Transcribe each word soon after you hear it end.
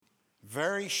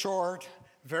Very short,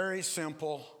 very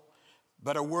simple,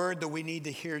 but a word that we need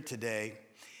to hear today.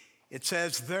 It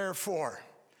says, therefore,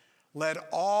 let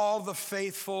all the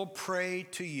faithful pray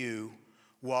to you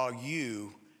while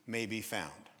you may be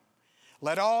found.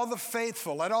 Let all the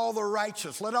faithful, let all the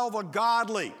righteous, let all the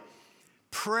godly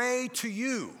pray to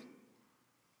you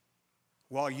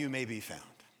while you may be found.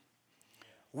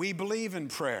 We believe in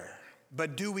prayer,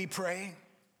 but do we pray?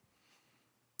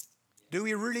 Do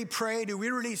we really pray? Do we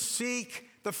really seek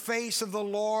the face of the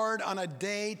Lord on a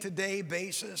day-to-day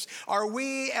basis? Are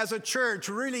we as a church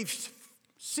really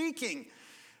seeking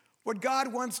what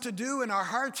God wants to do in our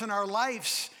hearts and our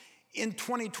lives in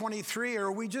 2023? Or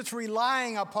are we just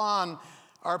relying upon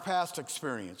our past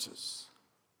experiences?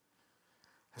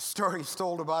 A story is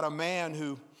told about a man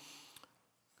who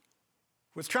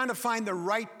was trying to find the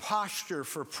right posture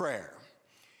for prayer.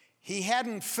 He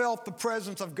hadn't felt the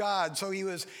presence of God, so he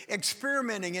was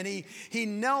experimenting, and he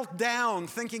knelt down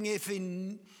thinking if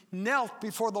he knelt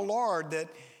before the Lord that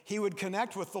he would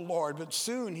connect with the Lord, but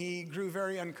soon he grew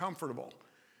very uncomfortable.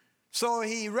 So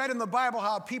he read in the Bible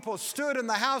how people stood in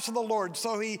the house of the Lord,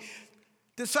 so he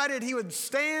decided he would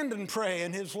stand and pray,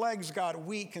 and his legs got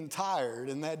weak and tired,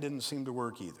 and that didn't seem to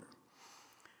work either.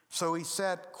 So he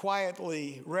sat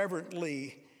quietly,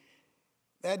 reverently.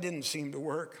 That didn't seem to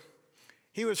work.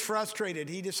 He was frustrated.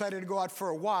 He decided to go out for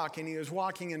a walk, and he was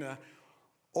walking in an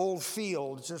old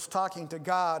field, just talking to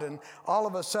God, and all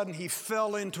of a sudden he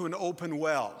fell into an open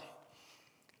well,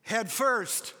 head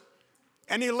first,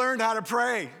 and he learned how to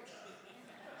pray.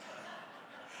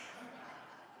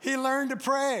 He learned to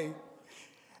pray.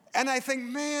 And I think,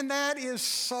 man, that is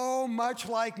so much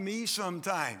like me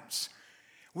sometimes.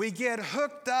 We get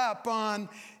hooked up on,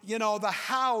 the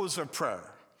hows of prayer.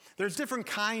 There's different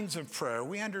kinds of prayer.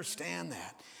 We understand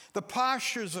that. The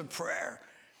postures of prayer.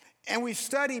 And we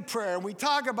study prayer, and we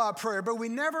talk about prayer, but we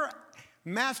never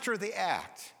master the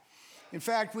act. In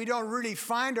fact, we don't really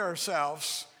find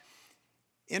ourselves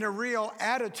in a real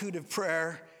attitude of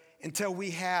prayer until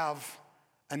we have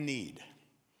a need,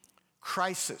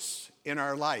 crisis in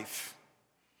our life,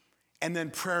 and then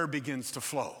prayer begins to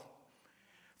flow.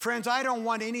 Friends, I don't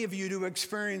want any of you to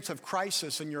experience a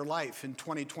crisis in your life in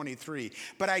 2023,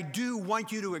 but I do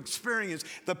want you to experience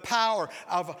the power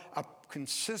of a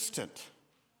consistent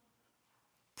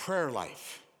prayer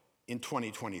life in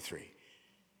 2023.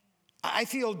 I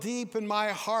feel deep in my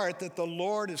heart that the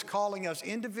Lord is calling us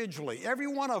individually, every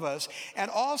one of us, and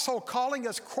also calling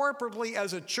us corporately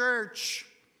as a church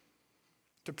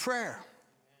to prayer.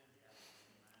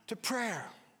 To prayer.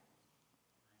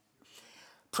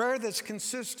 Prayer that's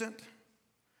consistent,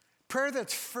 prayer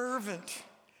that's fervent,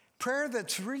 prayer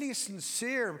that's really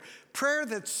sincere, prayer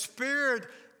that's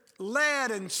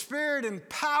spirit-led and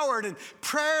spirit-empowered, and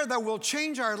prayer that will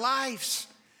change our lives.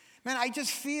 Man, I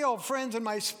just feel, friends, in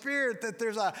my spirit that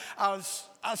there's a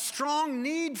strong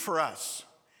need for us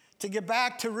to get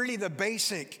back to really the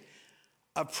basic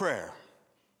of prayer.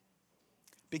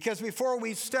 Because before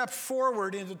we step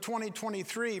forward into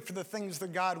 2023 for the things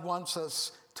that God wants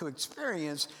us to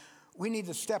experience, we need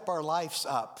to step our lives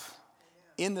up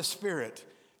in the Spirit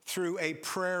through a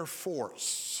prayer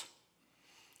force.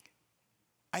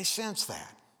 I sense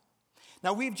that.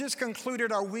 Now, we've just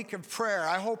concluded our week of prayer.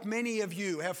 I hope many of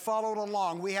you have followed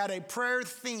along. We had a prayer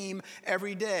theme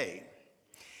every day.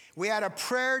 We had a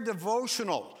prayer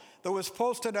devotional that was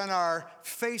posted on our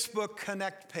Facebook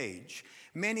Connect page.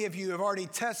 Many of you have already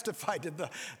testified to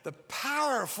the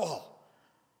powerful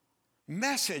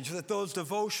message that those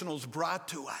devotionals brought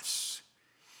to us.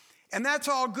 And that's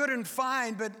all good and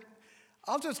fine, but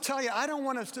I'll just tell you, I don't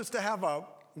want us just to have a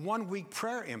one-week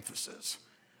prayer emphasis.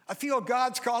 I feel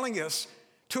God's calling us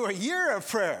to a year of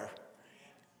prayer.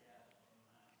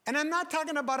 And I'm not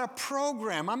talking about a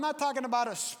program. I'm not talking about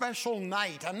a special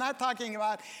night. I'm not talking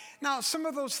about, now, some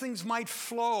of those things might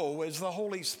flow as the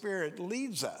Holy Spirit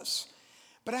leads us.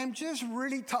 But I'm just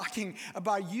really talking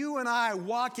about you and I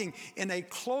walking in a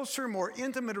closer, more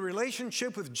intimate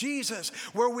relationship with Jesus,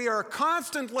 where we are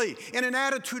constantly in an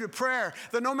attitude of prayer,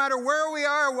 that no matter where we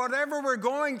are, whatever we're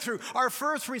going through, our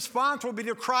first response will be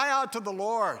to cry out to the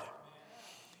Lord.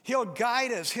 He'll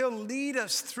guide us. He'll lead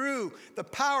us through the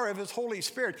power of His Holy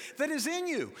Spirit that is in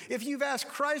you. If you've asked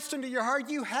Christ into your heart,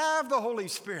 you have the Holy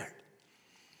Spirit.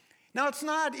 Now, it's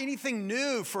not anything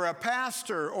new for a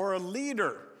pastor or a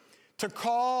leader to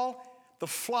call the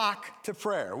flock to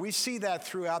prayer. We see that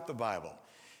throughout the Bible.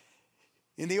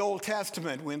 In the Old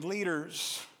Testament, when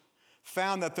leaders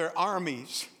found that their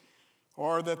armies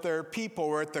or that their people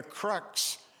were at the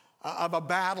crux of a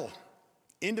battle,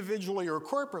 individually or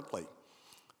corporately,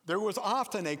 there was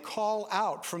often a call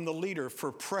out from the leader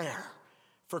for prayer,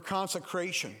 for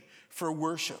consecration, for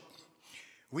worship.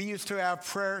 We used to have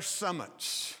prayer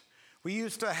summits. We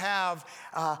used to have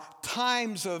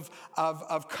times of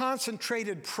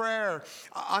concentrated prayer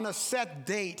on a set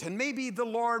date. And maybe the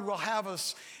Lord will have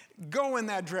us go in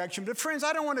that direction. But friends,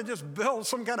 I don't want to just build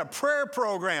some kind of prayer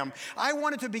program. I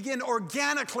want it to begin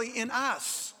organically in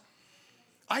us.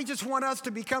 I just want us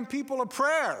to become people of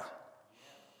prayer.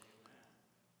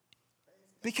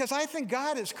 Because I think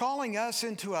God is calling us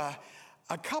into a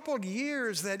couple of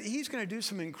years that he's going to do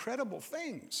some incredible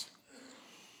things.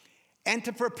 And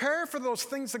to prepare for those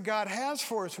things that God has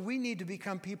for us, we need to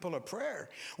become people of prayer.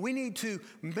 We need to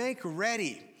make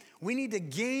ready. We need to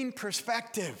gain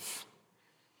perspective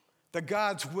that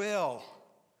God's will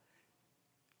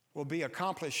be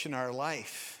accomplished in our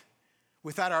life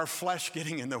without our flesh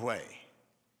getting in the way.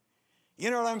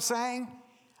 You know what I'm saying?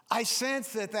 I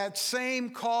sense that same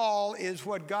call is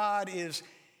what God is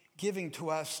giving to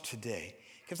us today.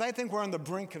 Because I think we're on the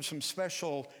brink of some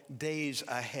special days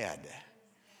ahead.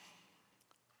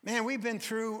 Man, we've been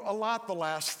through a lot the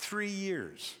last 3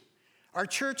 years. Our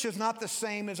church is not the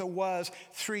same as it was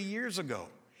 3 years ago.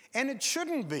 And it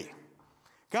shouldn't be.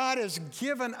 God has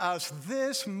given us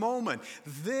this moment,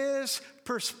 this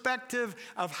perspective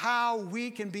of how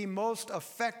we can be most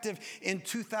effective in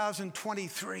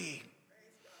 2023.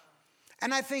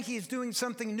 And I think he's doing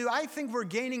something new. I think we're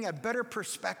gaining a better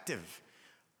perspective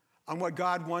on what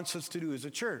God wants us to do as a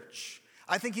church.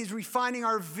 I think he's refining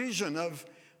our vision of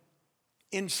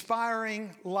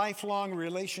inspiring lifelong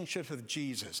relationships with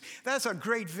Jesus. That's a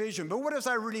great vision, but what does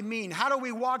that really mean? How do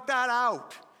we walk that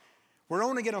out? We're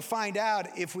only going to find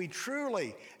out if we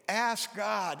truly ask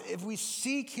God, if we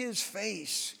seek his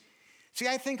face. See,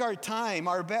 I think our time,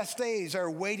 our best days are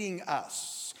waiting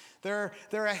us. They're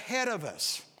ahead of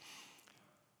us.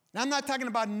 Now, I'm not talking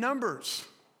about numbers.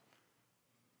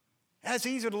 It's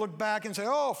easy to look back and say,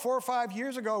 4 or 5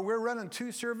 years ago, we're running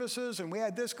 2 services and we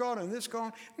had this going and this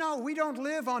going. No, we don't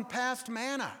live on past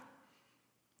manna.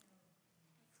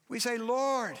 We say,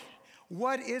 Lord,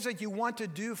 what is it you want to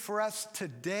do for us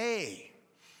today?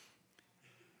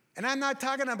 And I'm not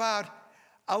talking about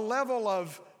a level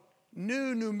of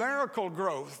new numerical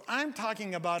growth. I'm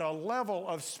talking about a level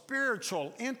of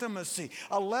spiritual intimacy,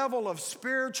 a level of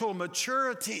spiritual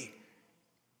maturity.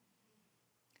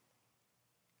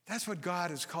 That's what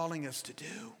God is calling us to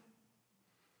do.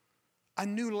 A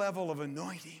new level of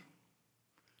anointing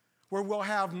where we'll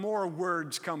have more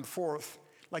words come forth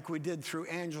like we did through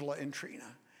Angela and Trina.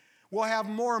 We'll have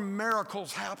more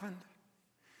miracles happen.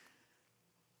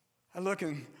 I look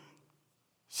and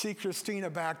see Christina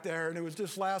back there, and it was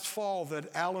just last fall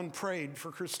that Alan prayed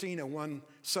for Christina one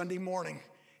Sunday morning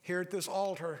here at this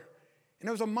altar. And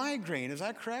it was a migraine, is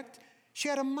that correct? She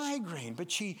had a migraine,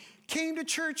 but she came to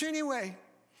church anyway.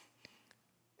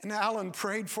 And Alan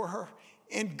prayed for her,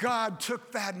 and God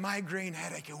took that migraine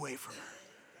headache away from her.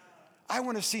 I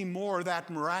want to see more of that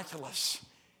miraculous.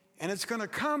 And it's going to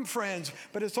come, friends,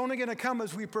 but it's only going to come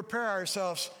as we prepare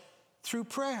ourselves through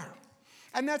prayer.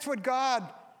 And that's what God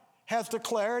has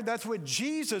declared. That's what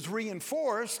Jesus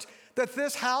reinforced that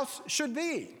this house should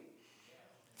be.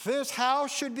 This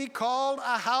house should be called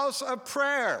a house of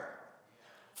prayer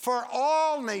for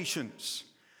all nations.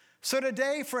 So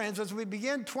today, friends, as we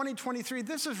begin 2023,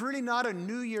 this is really not a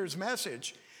New Year's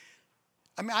message.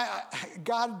 I mean,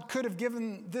 God could have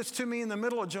given this to me in the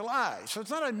middle of July. So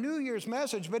it's not a New Year's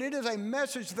message, but it is a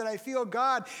message that I feel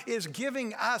God is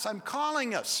giving us. I'm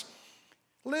calling us.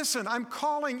 Listen, I'm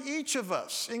calling each of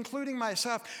us, including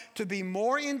myself, to be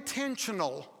more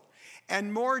intentional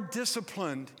and more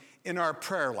disciplined in our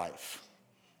prayer life.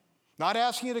 Not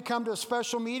asking you to come to a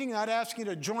special meeting, not asking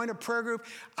you to join a prayer group.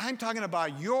 I'm talking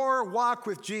about your walk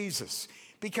with Jesus.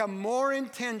 Become more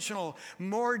intentional,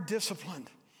 more disciplined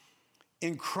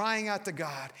in crying out to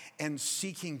God and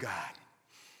seeking God.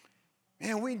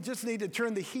 Man, we just need to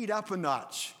turn the heat up a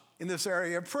notch in this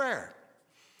area of prayer.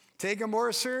 Take it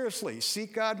more seriously.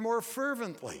 Seek God more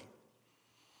fervently.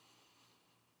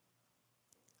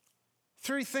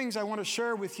 3 things I want to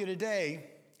share with you today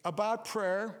about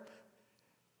prayer.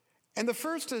 And the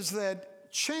first is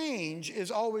that change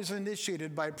is always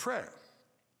initiated by prayer.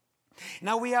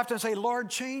 Now we have to say, Lord,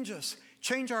 change us.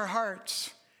 Change our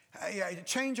hearts.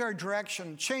 Change our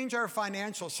direction. Change our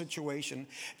financial situation.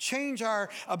 Change our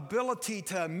ability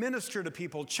to minister to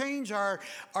people. Change our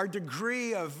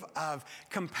degree of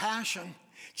compassion.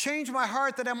 Change my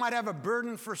heart that I might have a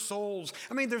burden for souls.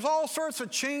 I mean, there's all sorts of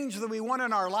change that we want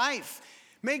in our life.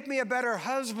 Make me a better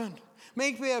husband.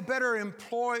 Make me a better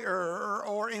employer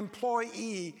or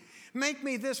employee. Make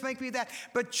me this, make me that.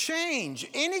 But change,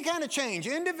 any kind of change,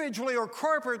 individually or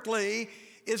corporately,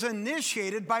 is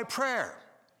initiated by prayer.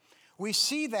 We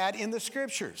see that in the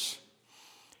scriptures.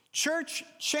 Church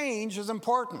change is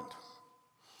important.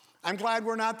 I'm glad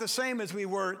we're not the same as we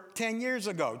were 10 years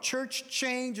ago. Church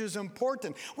change is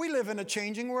important. We live in a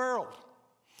changing world.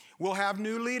 We'll have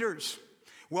new leaders.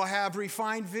 We'll have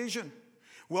refined vision.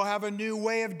 We'll have a new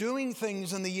way of doing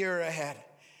things in the year ahead.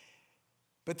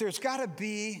 But there's got to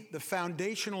be the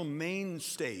foundational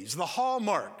mainstays, the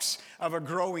hallmarks of a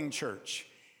growing church.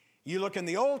 You look in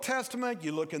the Old Testament,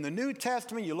 you look in the New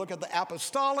Testament, you look at the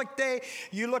apostolic day,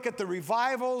 you look at the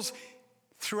revivals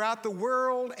throughout the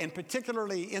world, and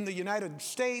particularly in the United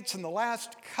States in the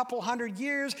last couple hundred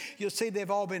years, you'll see they've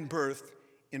all been birthed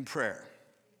in prayer.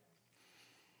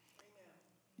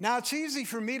 Now, it's easy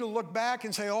for me to look back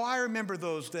and say, oh, I remember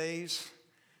those days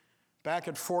back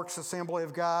at Forks Assembly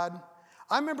of God.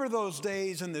 I remember those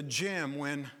days in the gym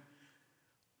when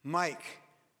Mike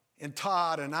and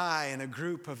Todd and I and a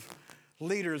group of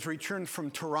leaders returned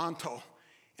from Toronto,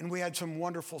 and we had some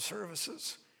wonderful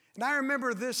services. And I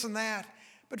remember this and that.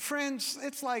 But friends,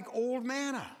 it's like old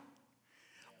manna.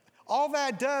 All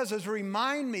that does is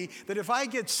remind me that if I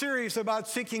get serious about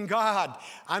seeking God,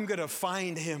 I'm going to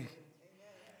find him.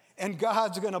 And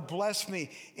God's going to bless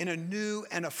me in a new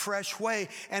and a fresh way.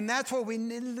 And that's what we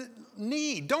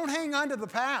need. Don't hang on to the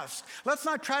past. Let's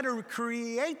not try to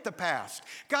recreate the past.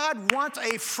 God wants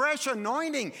a fresh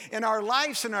anointing in our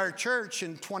lives and our church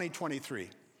in 2023.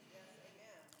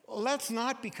 Let's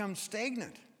not become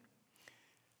stagnant.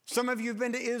 Some of you have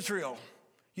been to Israel.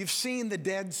 You've seen the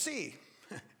Dead Sea.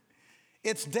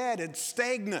 It's dead. It's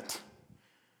stagnant.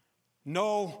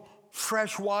 No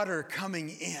fresh water coming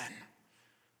in.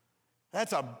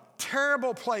 That's a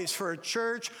terrible place for a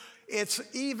church. It's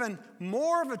even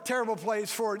more of a terrible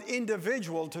place for an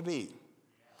individual to be.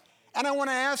 And I want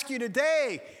to ask you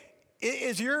today,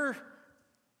 is your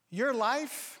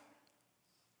life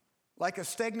like a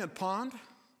stagnant pond?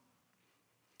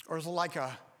 Or is it like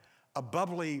a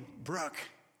bubbly brook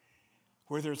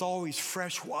where there's always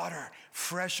fresh water,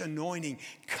 fresh anointing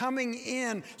coming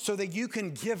in so that you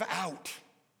can give out?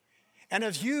 And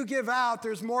as you give out,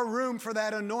 there's more room for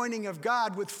that anointing of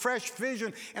God with fresh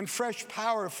vision and fresh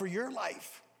power for your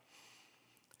life.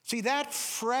 See, that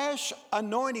fresh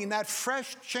anointing, that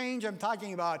fresh change I'm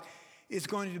talking about is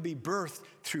going to be birthed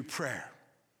through prayer.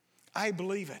 I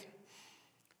believe it.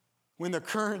 When the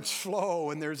currents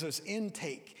flow and there's this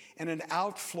intake and an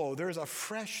outflow, there's a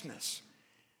freshness.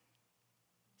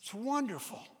 It's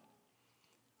wonderful.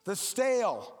 The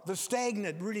stale, the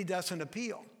stagnant really doesn't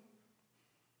appeal.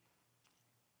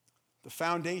 The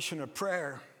foundation of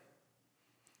prayer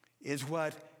is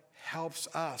what helps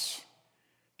us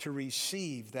to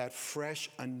receive that fresh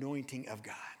anointing of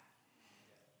God.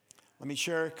 Let me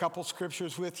share a couple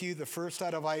scriptures with you. The first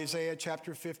out of Isaiah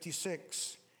chapter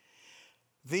 56.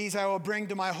 These I will bring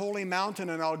to my holy mountain,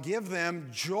 and I'll give them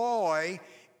joy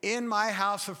in my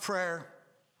house of prayer.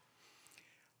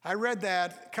 I read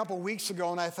that a couple weeks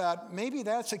ago, and I thought, maybe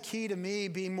that's a key to me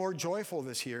being more joyful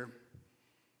this year.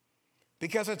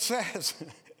 Because it says,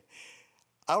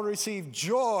 I'll receive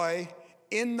joy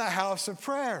in the house of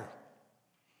prayer.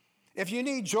 If you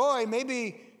need joy,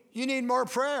 maybe you need more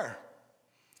prayer.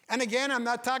 And again, I'm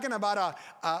not talking about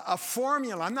a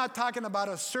formula. I'm not talking about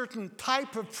a certain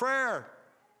type of prayer.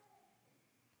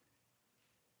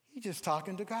 You're just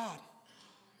talking to God.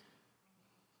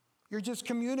 You're just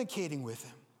communicating with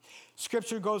him.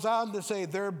 Scripture goes on to say,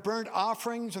 their burnt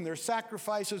offerings and their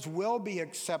sacrifices will be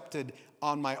accepted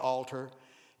on my altar,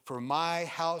 for my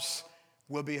house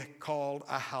will be called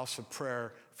a house of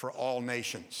prayer for all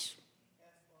nations.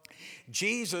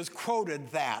 Jesus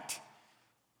quoted that.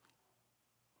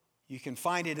 You can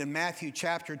find it in Matthew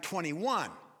chapter 21.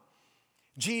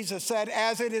 Jesus said,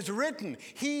 as it is written,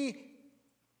 he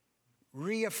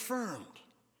reaffirmed,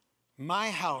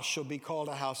 my house shall be called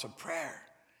a house of prayer.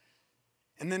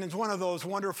 And then it's one of those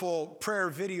wonderful prayer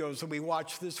videos that we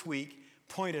watched this week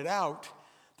pointed out.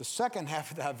 The second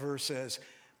half of that verse says,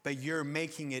 but you're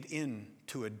making it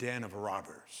into a den of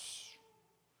robbers.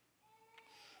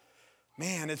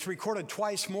 Man, it's recorded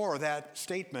twice more, that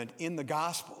statement, in the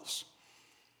Gospels.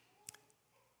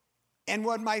 And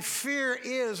what my fear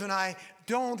is, and I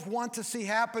don't want to see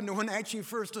happen to Wenatchee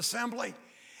First Assembly,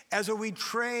 as we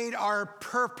trade our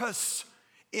purpose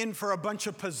in for a bunch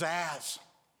of pizzazz.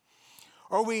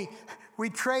 Or we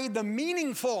trade the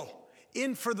meaningful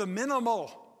in for the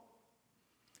minimal.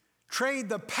 Trade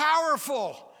the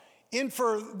powerful in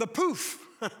for the poof.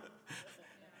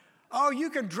 Oh, you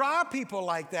can draw people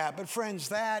like that. But friends,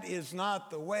 that is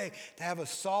not the way to have a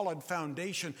solid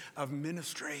foundation of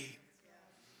ministry.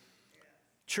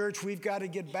 Church, we've got to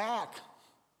get back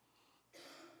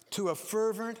to a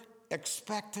fervent,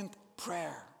 expectant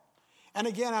prayer. And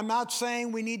again, I'm not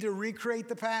saying we need to recreate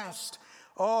the past.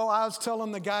 Oh, I was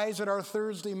telling the guys at our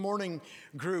Thursday morning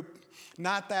group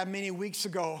not that many weeks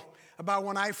ago about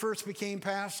when I first became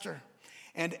pastor.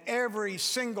 And every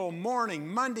single morning,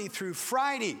 Monday through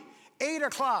Friday, 8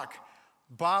 o'clock,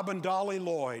 Bob and Dolly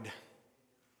Lloyd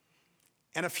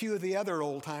and a few of the other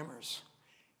old-timers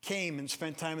came and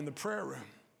spent time in the prayer room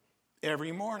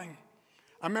every morning.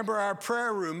 I remember our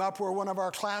prayer room up where one of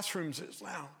our classrooms is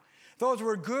now. Those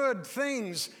were good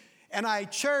things, and I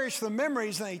cherish the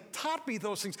memories, and they taught me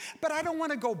those things. But I don't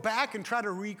want to go back and try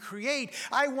to recreate.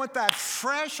 I want that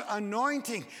fresh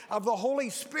anointing of the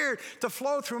Holy Spirit to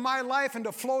flow through my life and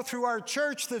to flow through our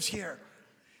church this year.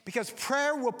 Because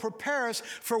prayer will prepare us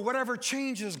for whatever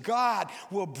changes God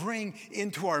will bring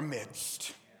into our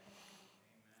midst.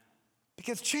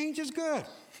 Because change is good.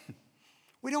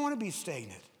 We don't want to be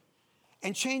stagnant.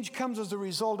 And change comes as a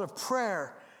result of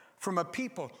prayer from a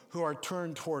people who are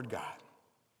turned toward God.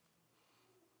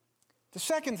 The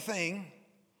second thing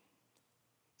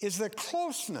is that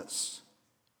closeness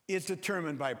is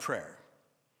determined by prayer.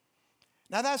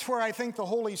 Now that's where I think the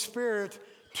Holy Spirit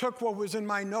took what was in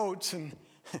my notes and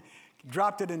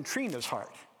dropped it in Trina's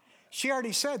heart. She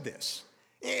already said this.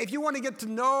 If you want to get to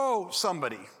know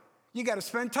somebody, you got to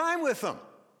spend time with them.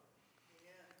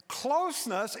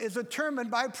 Closeness is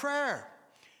determined by prayer.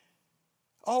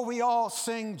 Oh, we all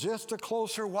sing just a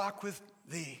closer walk with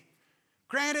thee.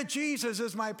 Granted, Jesus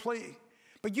is my plea.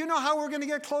 But you know how we're going to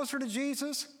get closer to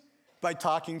Jesus? By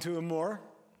talking to him more.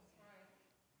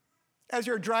 As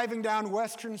you're driving down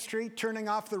Western Street, turning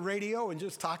off the radio and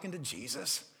just talking to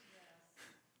Jesus.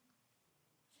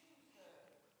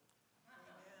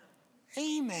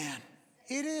 Amen.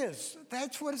 It is.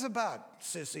 That's what it's about,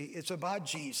 sissy. It's about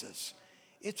Jesus.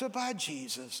 It's about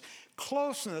Jesus.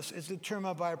 Closeness is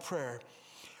determined by prayer.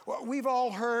 Well, we've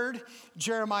all heard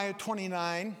Jeremiah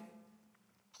 29,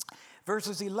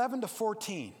 verses 11 to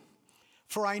 14.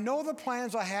 For I know the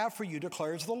plans I have for you,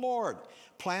 declares the Lord.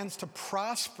 Plans to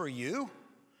prosper you,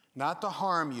 not to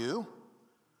harm you.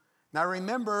 Now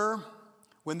remember,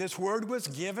 when this word was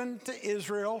given to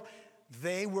Israel,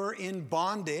 they were in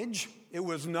bondage. It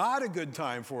was not a good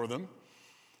time for them.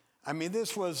 I mean,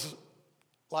 this was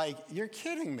like, you're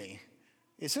kidding me.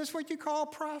 Is this what you call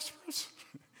prosperous?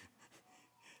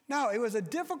 No, it was a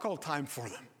difficult time for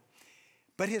them.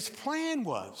 But his plan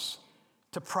was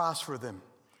to prosper them,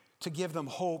 to give them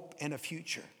hope and a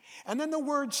future. And then the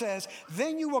word says,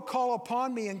 then you will call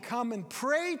upon me and come and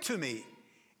pray to me,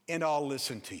 and I'll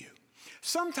listen to you.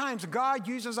 Sometimes God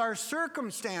uses our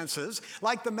circumstances,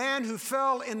 like the man who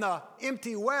fell in the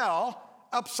empty well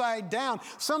upside down.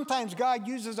 Sometimes God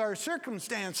uses our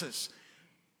circumstances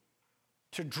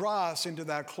to draw us into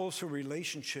that closer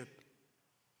relationship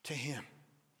to him.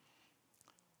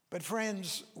 But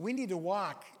friends, we need to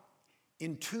walk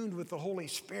in tune with the Holy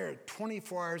Spirit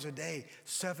 24 hours a day,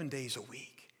 7 days a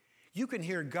week. You can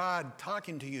hear God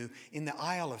talking to you in the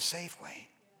aisle of Safeway.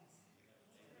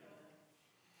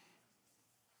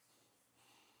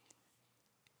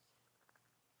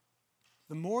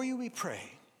 The more we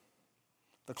pray,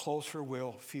 the closer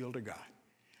we'll feel to God.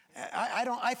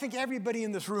 I think everybody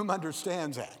in this room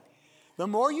understands that. The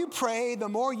more you pray, the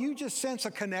more you just sense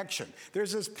a connection.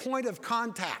 There's this point of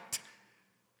contact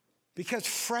because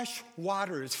fresh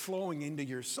water is flowing into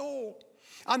your soul.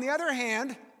 On the other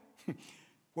hand,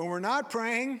 when we're not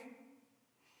praying,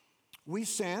 we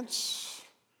sense,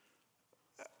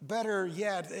 better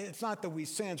yet, it's not that we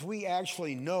sense, we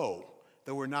actually know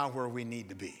that we're not where we need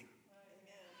to be.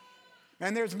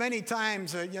 And there's many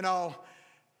times,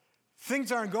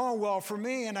 things aren't going well for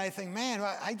me, and I think, man,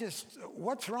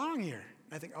 what's wrong here?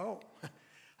 And I think, oh,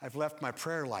 I've let my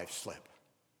prayer life slip.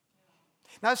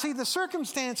 Now, see, the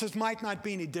circumstances might not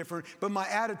be any different, but my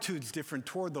attitude's different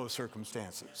toward those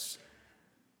circumstances.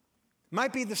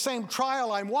 Might be the same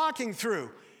trial I'm walking through,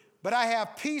 but I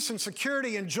have peace and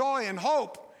security and joy and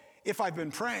hope if I've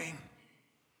been praying.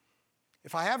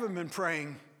 If I haven't been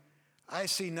praying, I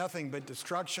see nothing but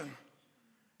destruction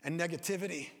and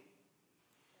negativity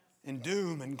and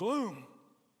doom and gloom.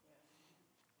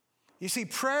 You see,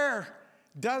 prayer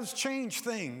does change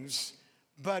things,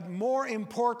 but more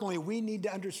importantly, we need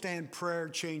to understand prayer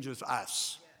changes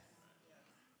us.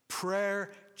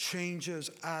 Prayer changes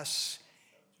us.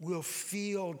 We'll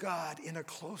feel God in a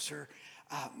closer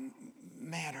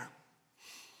manner.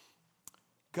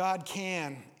 God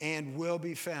can and will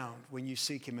be found when you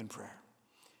seek him in prayer.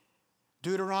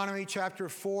 Deuteronomy chapter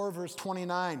 4, verse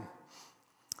 29.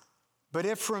 But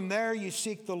if from there you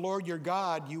seek the Lord your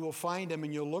God, you will find him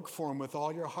and you'll look for him with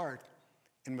all your heart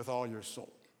and with all your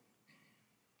soul.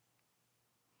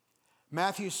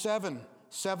 Matthew 7,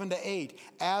 7-8.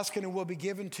 Ask and it will be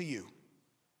given to you.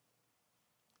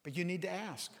 But you need to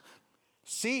ask.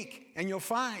 Seek and you'll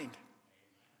find.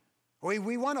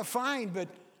 We want to find, but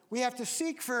we have to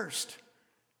seek first.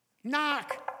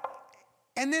 Knock.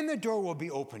 And then the door will be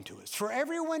open to us. For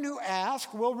everyone who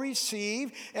asks will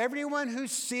receive. Everyone who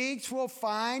seeks will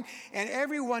find. And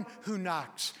everyone who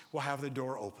knocks will have the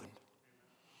door opened.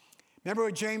 Remember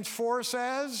what James 4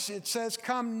 says? It says,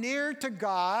 come near to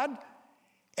God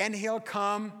and he'll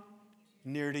come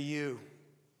near to you.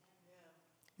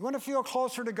 You want to feel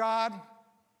closer to God?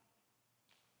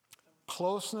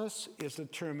 Closeness is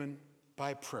determined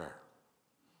by prayer.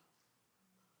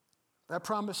 That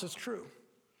promise is true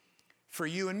for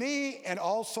you and me, and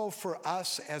also for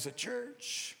us as a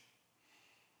church.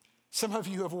 Some of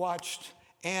you have watched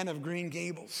Anne of Green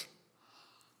Gables.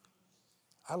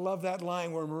 I love that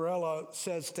line where Morella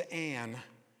says to Anne,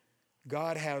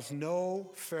 God has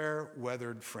no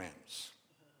fair-weathered friends.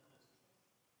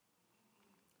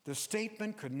 The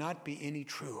statement could not be any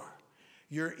truer.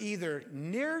 You're either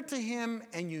near to him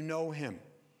and you know him,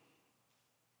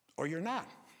 or you're not,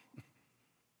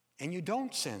 and you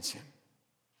don't sense him.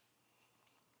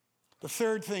 The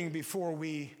third thing before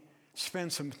we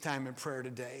spend some time in prayer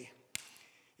today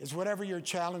is whatever your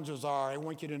challenges are, I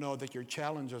want you to know that your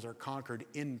challenges are conquered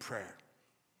in prayer.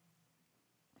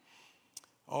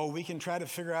 Oh, we can try to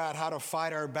figure out how to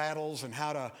fight our battles and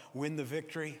how to win the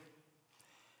victory.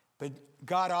 But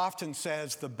God often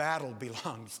says, the battle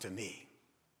belongs to me.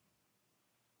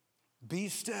 Be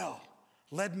still.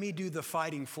 Let me do the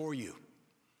fighting for you.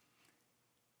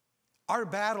 Our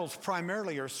battles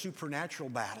primarily are supernatural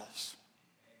battles.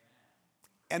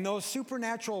 And those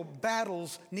supernatural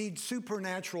battles need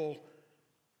supernatural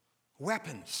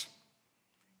weapons.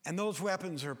 And those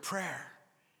weapons are prayer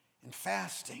and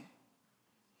fasting.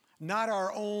 Not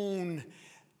our own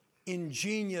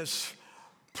ingenious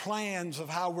plans of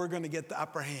how we're going to get the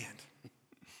upper hand.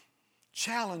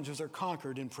 Challenges are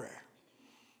conquered in prayer.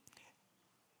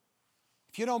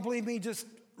 If you don't believe me, just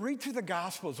read through the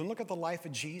Gospels and look at the life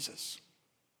of Jesus.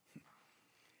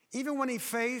 Even when he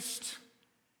faced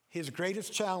his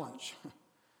greatest challenge,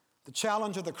 the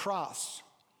challenge of the cross,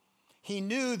 he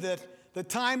knew that the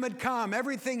time had come.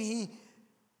 Everything he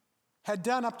had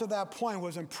done up to that point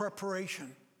was in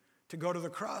preparation to go to the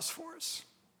cross for us.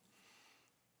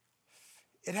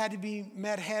 It had to be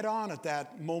met head on at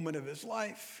that moment of his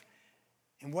life.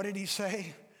 And what did he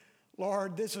say?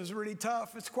 Lord, this is really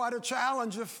tough. It's quite a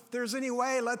challenge. If there's any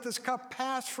way, let this cup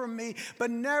pass from me. But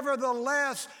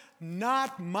nevertheless,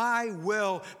 not my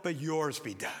will, but yours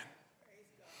be done.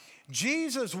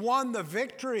 Jesus won the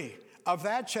victory of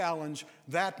that challenge,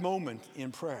 that moment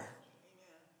in prayer.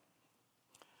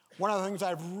 One of the things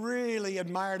I've really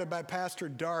admired about Pastor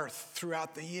Darth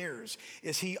throughout the years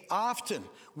is he often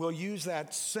will use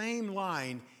that same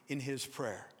line in his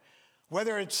prayer.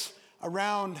 Whether it's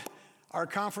around our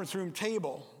conference room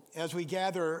table as we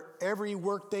gather every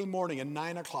workday morning at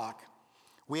 9 o'clock,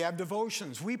 we have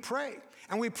devotions, we pray,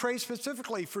 and we pray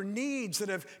specifically for needs that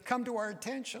have come to our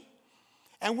attention.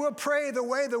 And we'll pray the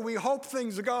way that we hope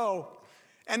things go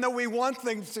and that we want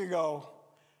things to go.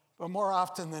 But more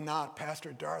often than not,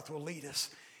 Pastor Darth will lead us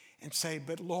and say,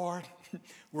 but Lord,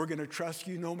 we're going to trust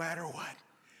you no matter what.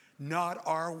 Not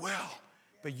our will,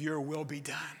 but your will be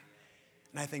done.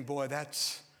 And I think, boy,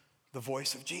 that's the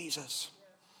voice of Jesus.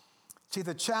 See,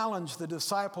 the challenge the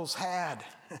disciples had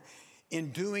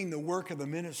in doing the work of the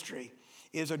ministry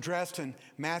is addressed in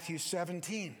Matthew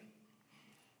 17,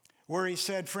 where he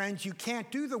said, friends, you can't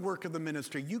do the work of the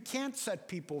ministry. You can't set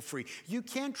people free. You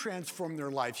can't transform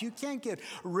their lives. You can't get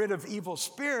rid of evil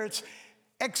spirits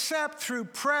except through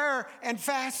prayer and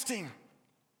fasting.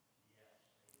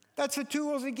 That's the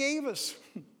tools he gave us.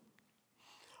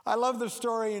 I love the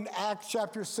story in Acts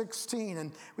chapter 16,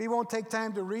 and we won't take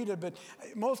time to read it, but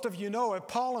most of you know it.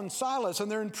 Paul and Silas,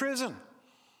 and they're in prison.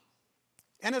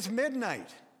 And it's midnight.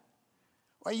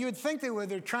 Well, you would think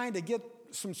they're trying to get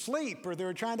some sleep, or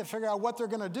they're trying to figure out what they're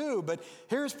going to do. But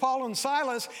here's Paul and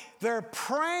Silas. They're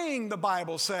praying, the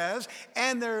Bible says,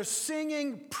 and they're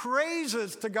singing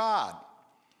praises to God.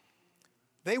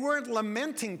 They weren't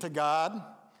lamenting to God.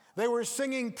 They were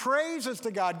singing praises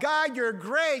to God. God, you're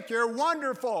great. You're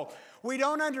wonderful. We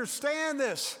don't understand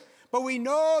this, but we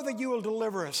know that you will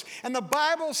deliver us. And the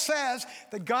Bible says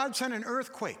that God sent an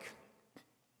earthquake.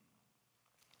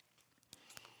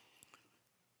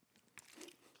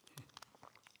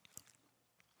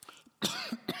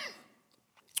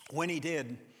 When he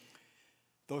did,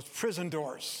 those prison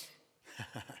doors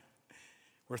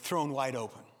were thrown wide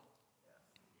open.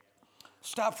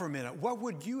 Stop for a minute. What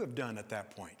would you have done at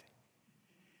that point?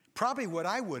 Probably what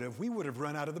I would have. We would have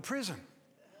run out of the prison.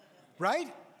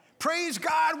 right? Praise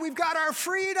God, we've got our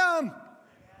freedom.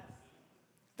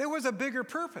 There was a bigger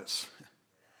purpose.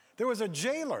 There was a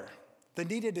jailer that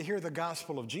needed to hear the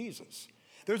gospel of Jesus.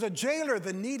 There's a jailer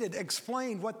that needed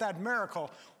explained what that miracle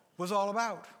was all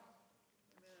about.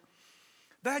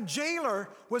 That jailer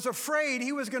was afraid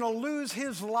he was going to lose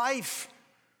his life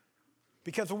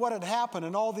because of what had happened,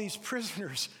 and all these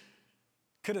prisoners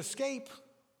could escape.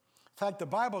 In fact, the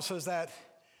Bible says that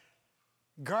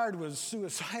guard was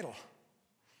suicidal.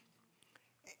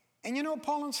 And you know what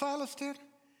Paul and Silas did?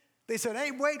 They said,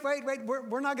 hey, wait,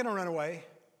 we're not going to run away.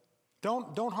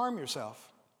 Don't harm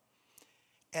yourself.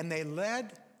 And they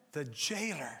led the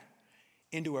jailer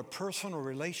into a personal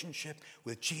relationship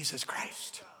with Jesus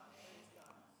Christ.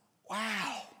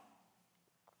 Wow.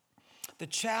 The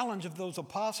challenge of those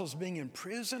apostles being in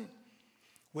prison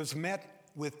was met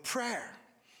with prayer.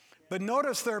 But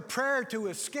notice their prayer to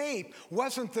escape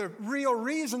wasn't the real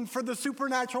reason for the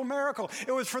supernatural miracle.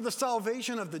 It was for the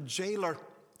salvation of the jailer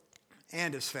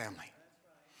and his family.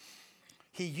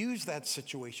 He used that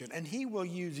situation, and he will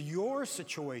use your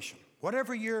situation,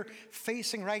 whatever you're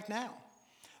facing right now.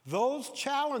 Those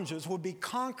challenges will be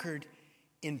conquered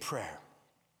in prayer.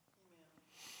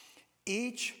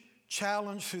 Each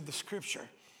challenge through the scripture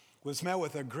was met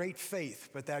with a great faith,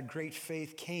 but that great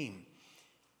faith came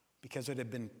because it had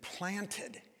been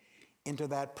planted into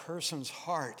that person's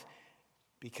heart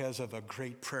because of a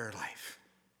great prayer life.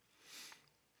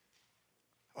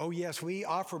 Oh yes, we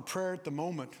offer prayer at the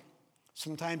moment.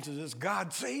 Sometimes it is,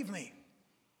 God save me.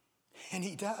 And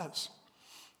he does.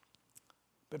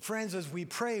 But friends, as we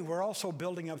pray, we're also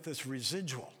building up this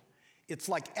residual. It's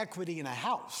like equity in a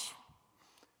house.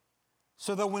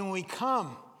 So that when we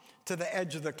come to the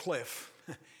edge of the cliff,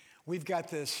 we've got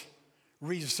this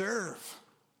reserve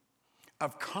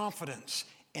of confidence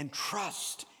and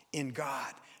trust in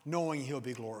God, knowing he'll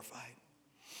be glorified.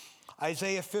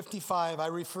 Isaiah 55, I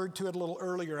referred to it a little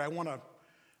earlier. I want to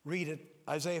read it.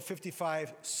 Isaiah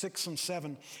 55, 6 and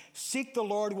 7. Seek the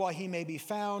Lord while he may be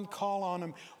found. Call on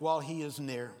him while he is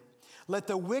near. Let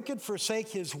the wicked forsake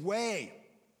his way,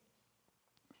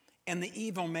 and the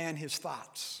evil man his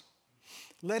thoughts.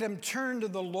 Let him turn to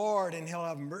the Lord, and he'll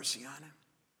have mercy on him.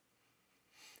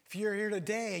 If you're here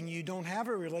today and you don't have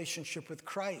a relationship with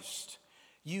Christ,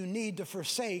 you need to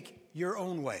forsake your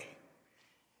own way.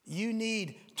 You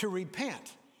need to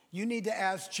repent. You need to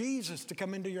ask Jesus to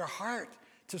come into your heart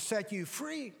to set you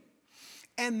free.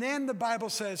 And then the Bible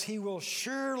says he will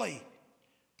surely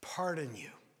pardon you,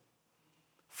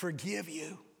 forgive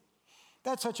you.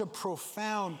 That's such a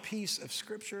profound piece of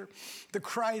scripture that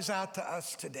cries out to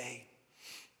us today.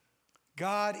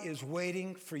 God is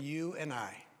waiting for you and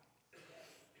I.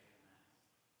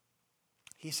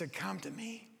 He said, come to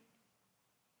me.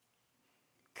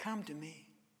 Come to me.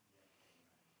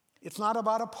 It's not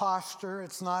about a posture.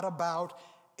 It's not about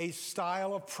a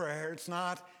style of prayer. It's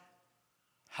not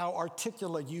how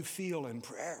articulate you feel in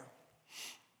prayer.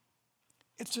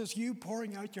 It's just you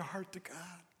pouring out your heart to God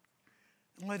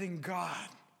and letting God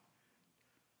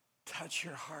touch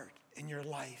your heart and your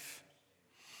life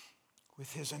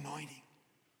with his anointing.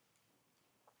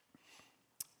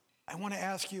 I want to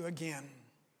ask you again,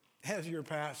 as your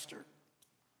pastor,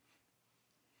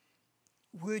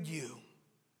 would you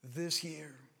this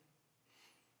year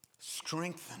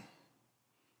strengthen,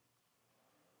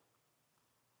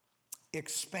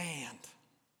 expand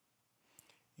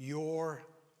your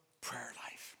prayer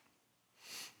life?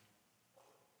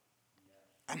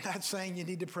 I'm not saying you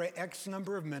need to pray X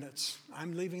number of minutes.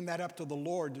 I'm leaving that up to the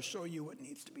Lord to show you what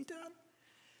needs to be done.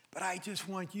 But I just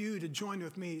want you to join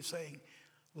with me saying,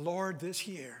 Lord, this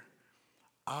year,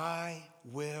 I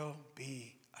will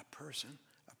be a person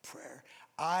of prayer.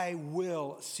 I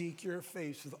will seek your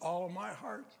face with all of my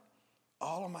heart,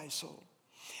 all of my soul.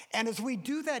 And as we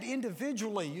do that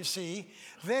individually, you see,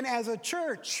 then as a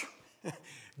church,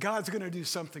 God's going to do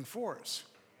something for us.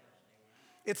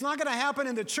 It's not going to happen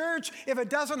in the church if it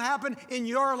doesn't happen in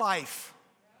your life.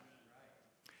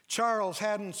 Charles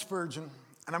Haddon Spurgeon,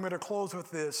 and I'm going to close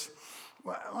with this,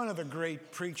 one of the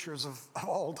great preachers of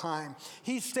all time,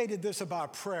 he stated this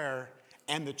about prayer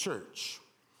and the church.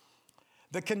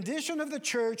 The condition of the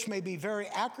church may be very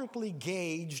accurately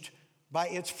gauged by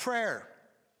its prayer.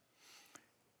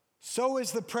 So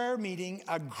is the prayer meeting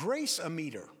a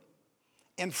grace-o-meter,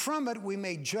 and from it we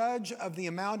may judge of the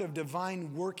amount of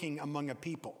divine working among a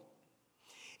people.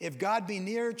 If God be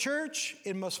near a church,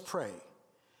 it must pray.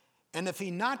 And if he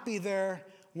not be there,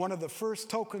 one of the first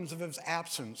tokens of his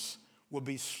absence will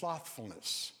be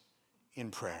slothfulness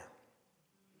in prayer.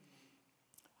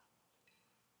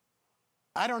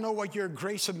 I don't know what your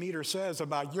grace-o-meter says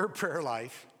about your prayer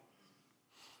life,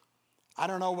 I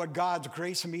don't know what God's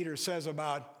grace meter says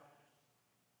about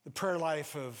the prayer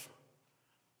life of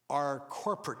our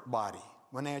corporate body,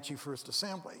 Wenatchee First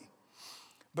Assembly.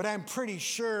 But I'm pretty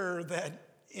sure that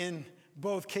in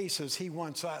both cases, he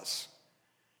wants us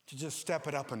to just step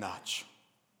it up a notch.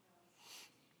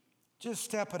 Just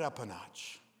step it up a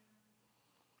notch.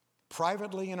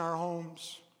 Privately in our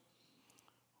homes,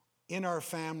 in our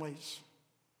families,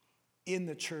 in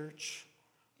the church,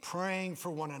 praying for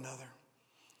one another.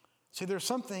 See, there's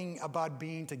something about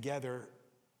being together,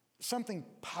 something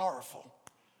powerful.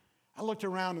 I looked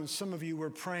around and some of you were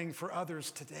praying for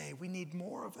others today. We need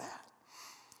more of that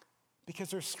because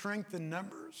there's strength in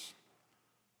numbers.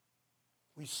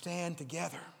 We stand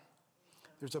together.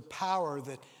 There's a power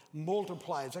that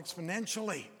multiplies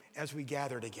exponentially as we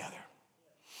gather together.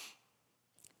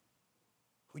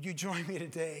 Would you join me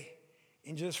today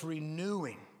in just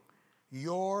renewing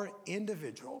your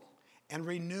individual and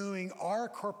renewing our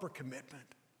corporate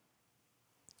commitment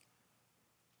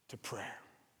to prayer?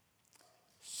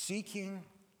 Seeking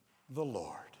the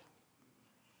Lord.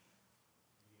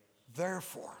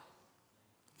 Therefore,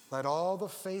 let all the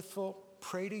faithful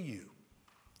pray to you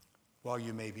while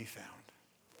you may be found.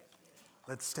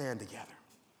 Let's stand together.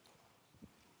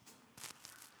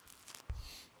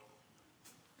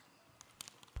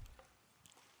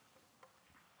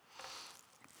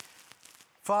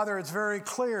 Father, it's very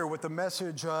clear what the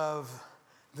message of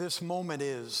this moment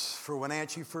is for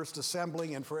Wenatchee First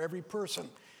Assembly and for every person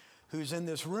who's in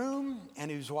this room and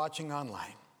who's watching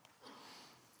online.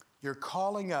 You're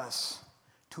calling us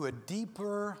to a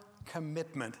deeper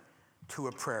commitment to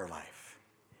a prayer life.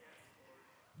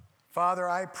 Father,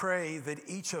 I pray that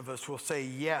each of us will say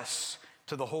yes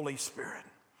to the Holy Spirit.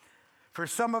 For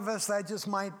some of us, that just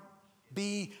might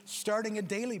be starting a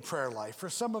daily prayer life. For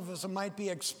some of us, it might be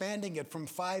expanding it from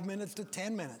 5 minutes to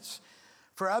 10 minutes.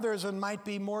 For others, it might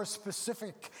be more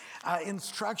specific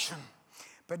instruction.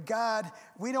 But God,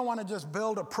 we don't want to just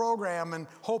build a program and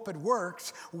hope it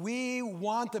works. We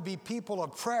want to be people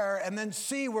of prayer and then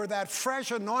see where that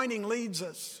fresh anointing leads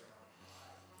us.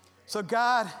 So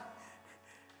God,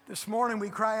 this morning we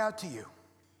cry out to you.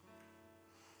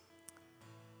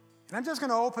 And I'm just going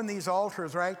to open these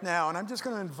altars right now, and I'm just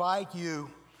going to invite you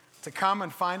to come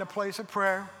and find a place of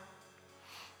prayer.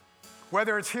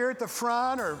 Whether it's here at the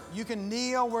front or you can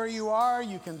kneel where you are,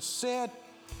 you can sit.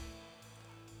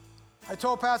 I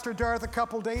told Pastor Darth a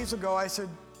couple days ago, I said,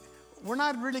 we're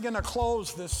not really going to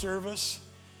close this service.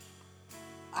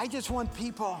 I just want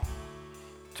people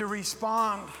to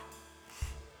respond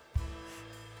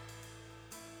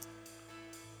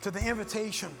to the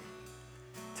invitation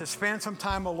to spend some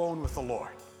time alone with the Lord.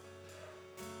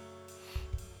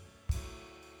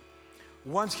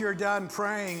 Once you're done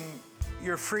praying,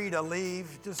 you're free to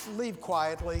leave. Just leave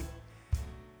quietly.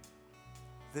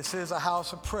 This is a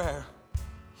house of prayer.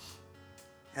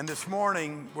 And this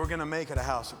morning, we're going to make it a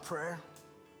house of prayer.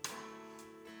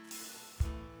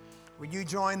 Would you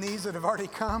join these that have already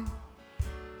come?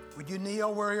 Would you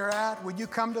kneel where you're at? Would you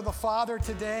come to the Father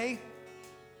today?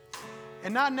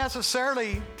 And not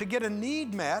necessarily to get a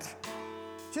need met,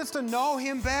 just to know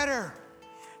Him better,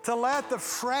 to let the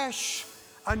fresh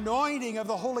anointing of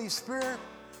the Holy Spirit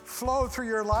flow through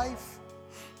your life.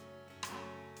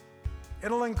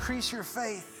 It'll increase your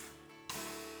faith.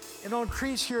 It'll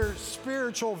increase your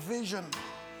spiritual vision.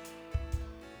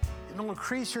 It'll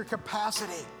increase your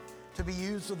capacity to be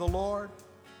used of the Lord.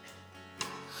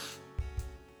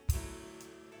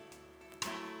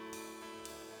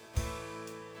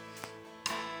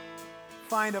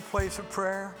 Find a place of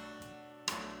prayer.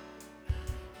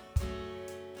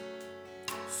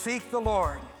 Seek the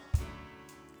Lord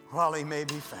while He may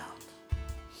be found.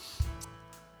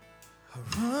 I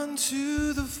run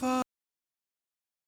to the Father.